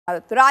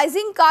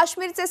Rising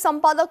काश्मीरचे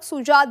संपादक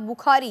सुजात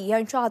बुखारी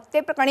यांच्या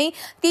हत्येप्रकरणी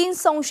 3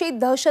 संशयित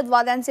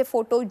दहशतवाद्यांचे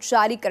फोटो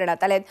जारी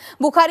करण्यात आलेत।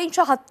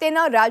 बुखारींच्या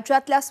हत्येने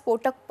राज्यातल्या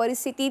स्फोटक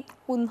परिस्थितीत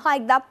पुन्हा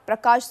एकदा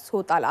प्रकाश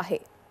झोत आला आहे।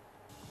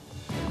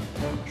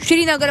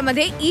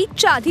 श्रीनगरमध्ये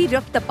ईदच्या आधी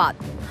रक्तपात,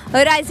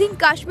 रायझिंग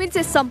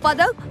काश्मीरचे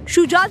संपादक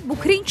शुजात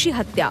बुखारींची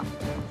हत्या,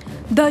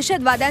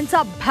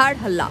 दहशतवाद्यांचा भ्याड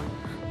हल्ला,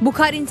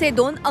 बुखारींचे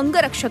 2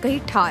 अंगरक्षकही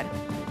ठार।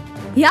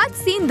 याच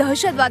 3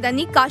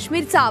 दहशतवाद्यांनी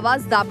काश्मीरचा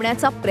आवाज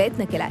दाबण्याचा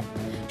प्रयत्न केलाय।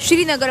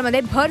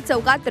 श्रीनगरमध्ये भर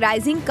चौकात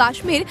रायझिंग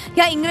काश्मीर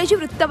या इंग्रजी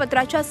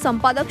वृत्तपत्राच्या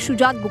संपादक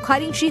शुजात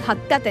बुखारींची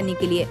हत्या त्यांनी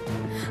केली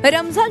आहे।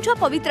 रमजानच्या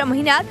पवित्र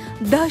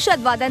महिन्यात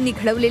दहशतवाद्यांनी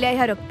घडवलेल्या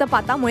या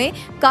रक्तपातामुळे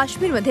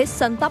काश्मीरमध्ये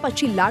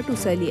संतापाची लाट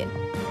उसळली आहे।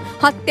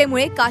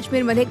 हत्येमुळे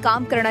काश्मीरमध्ये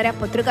काम करणाऱ्या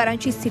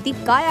पत्रकारांची स्थिती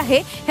काय आहे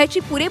ह्याची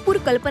पुरेपूर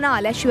कल्पना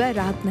आल्याशिवाय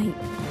राहत नाही।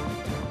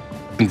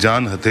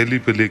 जान हथेली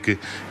पे लेके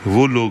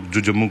वो लोग जो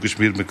जम्मू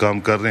कश्मीर में काम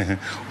कर रहे हैं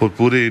और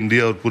पूरे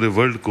इंडिया और पूरे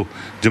वर्ल्ड को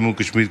जम्मू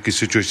कश्मीर की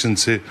सिचुएशन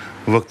से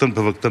वक्तन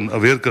फवक्तन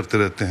अवेयर करते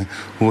रहते हैं,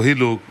 वही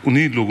लोग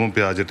उन्हीं लोगों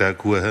पे आज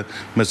अटैक हुआ है।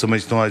 मैं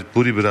समझता हूँ आज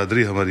पूरी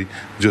बिरादरी हमारी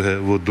जो है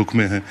वो दुख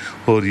में है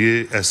और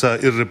ये ऐसा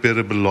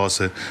इररिपेयरेबल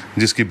लॉस है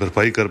जिसकी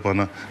भरपाई कर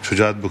पाना,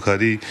 शुजात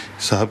बुखारी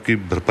साहब की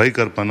भरपाई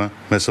कर पाना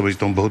मैं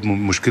समझता हूँ बहुत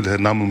मुश्किल है,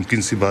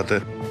 नामुमकिन सी बात है।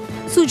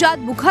 शुजात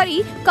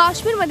बुखारी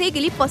काश्मीरमध्ये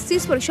गेली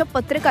 35 वर्ष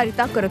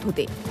पत्रकारिता करत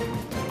होते।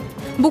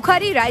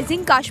 बुखारी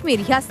रायझिंग काश्मीर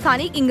ह्या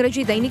स्थानिक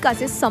इंग्रजी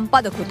दैनिकाचे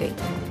संपादक होते।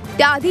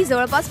 त्याआधी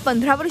जवळपास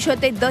 15 वर्ष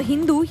ते द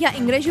हिंदू या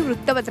इंग्रजी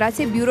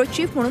वृत्तपत्राचे ब्युरो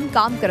चीफ म्हणून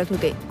काम करत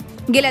होते।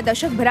 गेल्या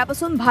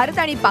दशकभरापासून भारत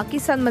आणि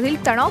पाकिस्तानमधील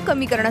तणाव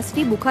कमी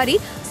करण्यासाठी बुखारी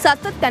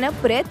सातत्याने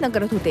प्रयत्न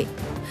करत होते।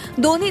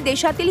 दोन्ही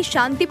देशातील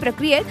शांती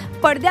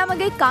प्रक्रियेत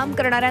पडद्यामागे काम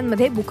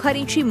करणाऱ्यांमध्ये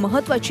बुखारींची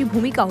महत्त्वाची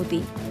भूमिका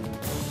होती।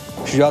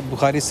 शुजात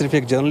बुखारी सिर्फ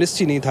एक जर्नलिस्ट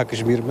ही नहीं था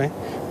कश्मीर में,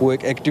 वो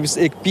एक एक्टिविस्ट,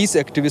 एक पीस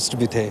एक्टिविस्ट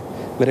भी थे।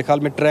 मेरे ख्याल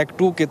में ट्रैक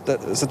 2 के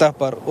सतह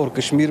पर और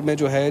कश्मीर में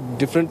जो है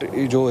डिफरेंट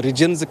जो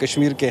रीजन्स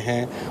कश्मीर के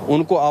हैं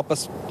उनको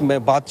आपस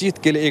में बातचीत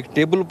के लिए एक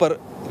टेबल पर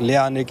ले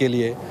आने के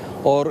लिए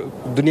और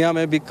दुनिया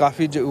में भी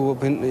काफ़ी जो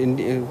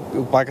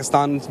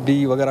पाकिस्तान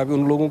भी वगैरह भी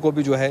उन लोगों को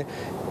भी जो है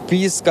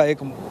पीस का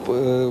एक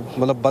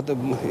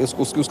मतलब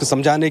उसको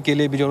समझाने के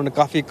लिए भी जो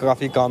उन्होंने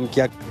काफ़ी काम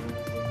किया।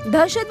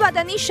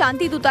 दहशतवाद्यांनी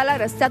शांतीदूताला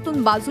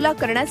रस्त्यातून बाजूला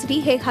करण्यासाठी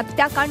हे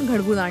हत्याकांड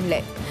घडवून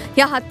आणलंय।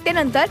 या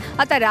हत्येनंतर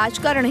आता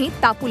राजकारणही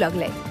तापू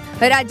लागलंय।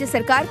 राज्य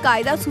सरकार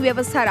कायदा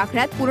सुव्यवस्था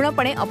राखण्यात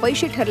पूर्णपणे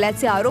अपयशी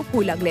ठरल्याचे आरोप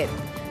होऊ लागलेत।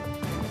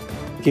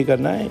 क्या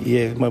करना है,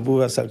 ये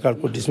महबूबा सरकार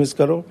को डिसमिस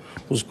करो,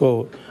 उसको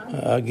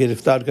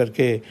गिरफ्तार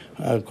करके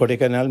कोड़े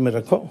कैनाल में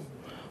रखो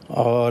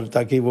और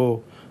ताकि वो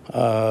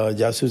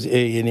जासूस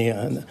यानी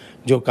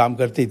जो काम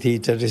करती थी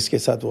टेररिस्ट के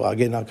साथ वो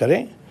आगे ना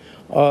करें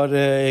और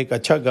एक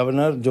अच्छा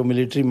गवर्नर जो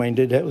मिलिट्री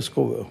माइंडेड है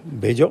उसको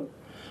भेजो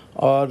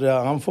और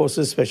arm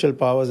forces special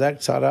powers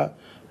act सारा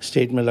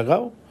स्टेट में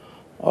लगाओ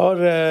और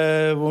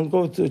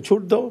उनको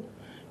छूट दो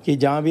कि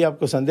जहाँ भी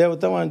आपको संदेह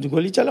होता है वहाँ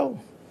गोली चलाओ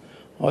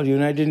और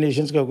यूनाइटेड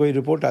नेशंस का कोई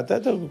रिपोर्ट आता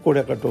है तो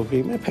कूड़ा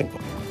कटोरी में फेंको।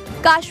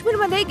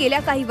 काश्मीरमध्ये गेल्या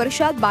काही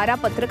वर्षात 12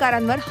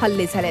 पत्रकारांवर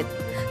हल्ले झालेत।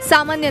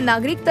 सामान्य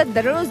नागरिक तर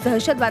दररोज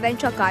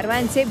दहशतवाद्यांच्या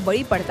कारवायांचे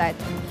बळी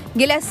पडतायत।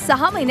 गेल्या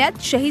 6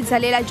 महिन्यात शहीद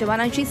झालेल्या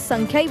जवानांची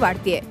संख्याही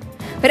वाढतेय।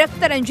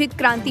 रक्तरंजित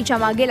क्रांतीच्या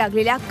मागे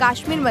लागलेल्या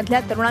काश्मीरमधल्या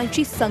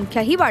तरुणांची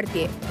संख्याही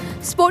वाढतेय।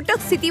 स्फोटक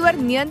स्थितीवर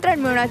नियंत्रण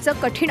मिळवण्याचं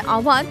कठीण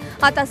आव्हान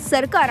आता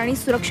सरकार आणि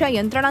सुरक्षा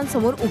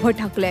यंत्रणांसमोर उभं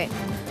ठाकलंय।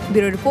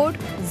 Bureau report,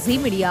 Zee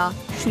media,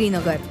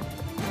 Srinagar.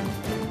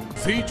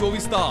 Zee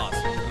 24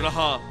 तास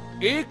रहा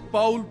एक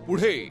पाऊल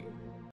पुढे।